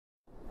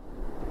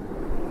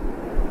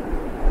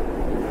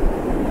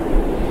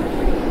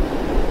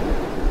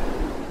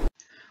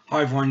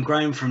Hi everyone,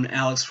 Graham from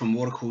Alex from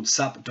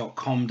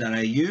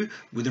watercoolsup.com.au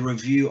with a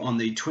review on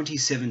the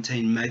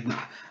 2017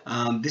 Magma.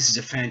 This is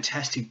a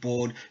fantastic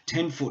board,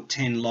 10 foot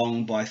 10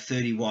 long by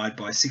 30 wide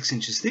by 6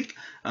 inches thick.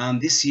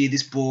 This year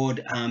this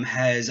board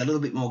has a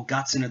little bit more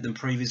guts in it than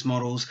previous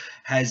models,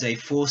 has a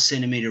 4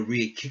 centimeter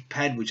rear kick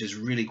pad which is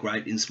really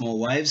great in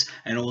small waves,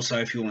 and also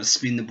if you want to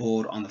spin the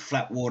board on the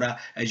flat water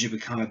as you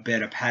become a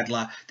better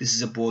paddler, this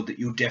is a board that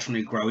you'll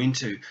definitely grow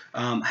into.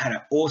 Had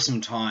an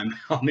awesome time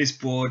on this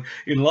board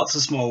in lots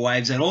of small waves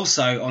and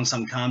also on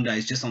some calm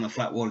days just on the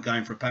flat water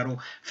going for a paddle.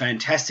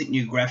 Fantastic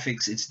new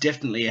graphics. It's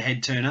definitely a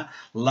head turner.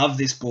 Love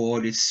this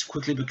board. It's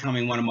quickly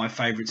becoming one of my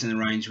favorites in the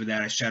range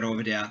without a shadow of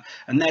a doubt,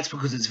 and that's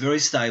because it's very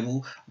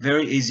stable,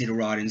 very easy to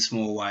ride in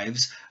small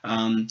waves.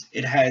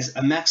 It has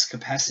a max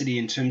capacity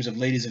in terms of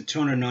litres of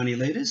 290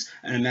 litres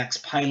and a max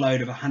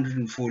payload of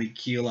 140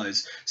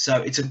 kilos.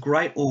 So it's a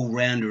great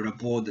all-rounder and a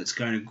board that's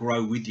going to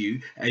grow with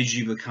you as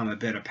you become a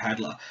better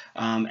paddler.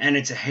 And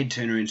it's a head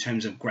turner in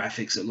terms of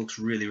graphics. It looks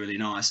really, really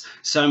nice.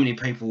 So many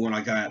people when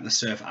I go out in the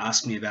surf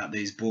ask me about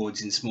these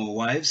boards in small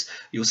waves.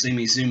 You'll see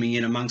me zooming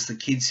in amongst the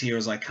kids here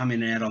as I come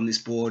in and out on this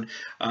board,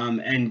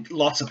 and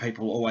lots of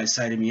people always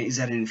say to me, is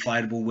that an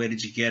inflatable, where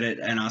did you get it,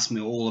 and ask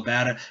me all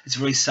about it. It's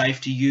very safe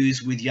to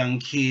use with young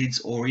kids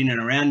or in and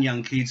around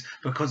young kids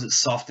because it's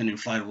soft and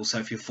inflatable, so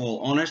if you fall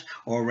on it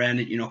or around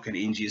it you're not going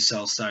to injure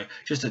yourself. So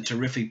just a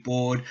terrific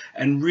board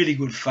and really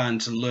good fun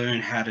to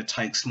learn how to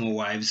take small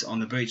waves on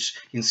the beach.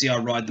 You can see I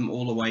ride them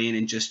all the way in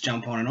and just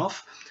jump on and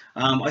off.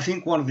 I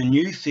think one of the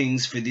new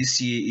things for this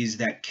year is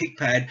that kick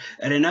pad.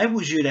 It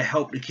enables you to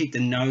help to keep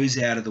the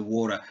nose out of the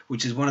water,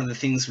 which is one of the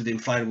things with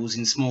inflatables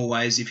in small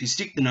waves. If you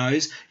stick the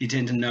nose, you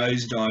tend to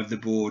nose dive the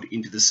board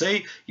into the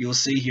sea. You'll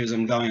see here as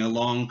I'm going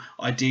along,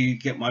 I do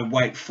get my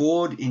weight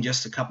forward. In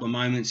just a couple of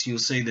moments, you'll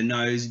see the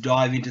nose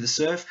dive into the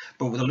surf,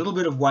 but with a little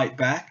bit of weight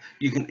back,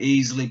 you can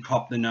easily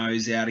pop the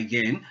nose out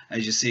again,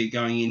 as you see it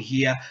going in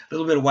here. A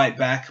little bit of weight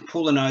back,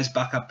 pull the nose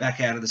back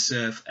out of the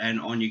surf,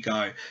 and on you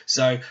go.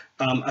 So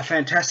a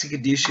fantastic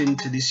addition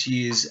to this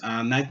year's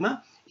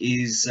Magma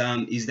is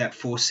that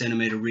 4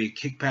 centimeter rear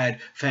kick pad.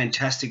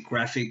 Fantastic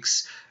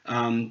graphics.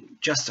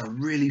 Just a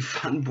really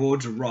fun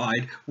board to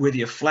ride, whether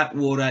you're flat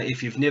water,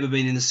 if you've never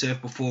been in the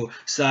surf before,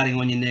 starting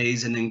on your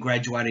knees and then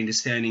graduating to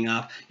standing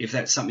up. If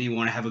that's something you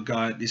want to have a go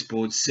at, this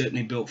board's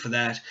certainly built for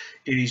that.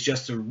 It is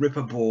just a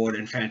ripper board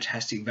and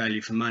fantastic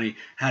value for money.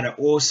 Had an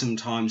awesome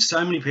time.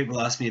 So many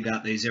people ask me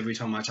about these every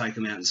time I take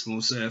them out in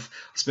small surf.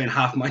 I spend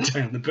half my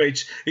day on the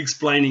beach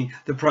explaining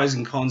the pros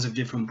and cons of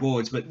different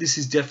boards, but this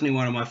is definitely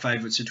one of my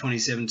favorites for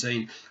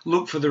 2017.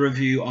 Look for the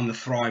review on the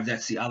Thrive.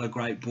 That's the other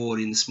great board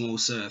in small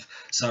surf.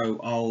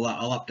 So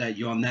I'll update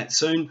you on that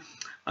soon.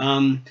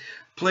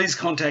 Please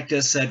contact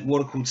us at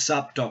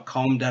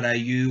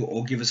watercoolsup.com.au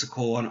or give us a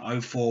call on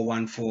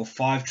 0414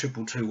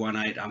 522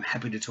 218. I'm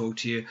happy to talk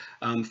to you.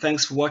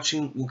 Thanks for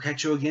watching. We'll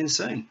catch you again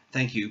soon.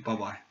 Thank you.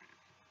 Bye-bye.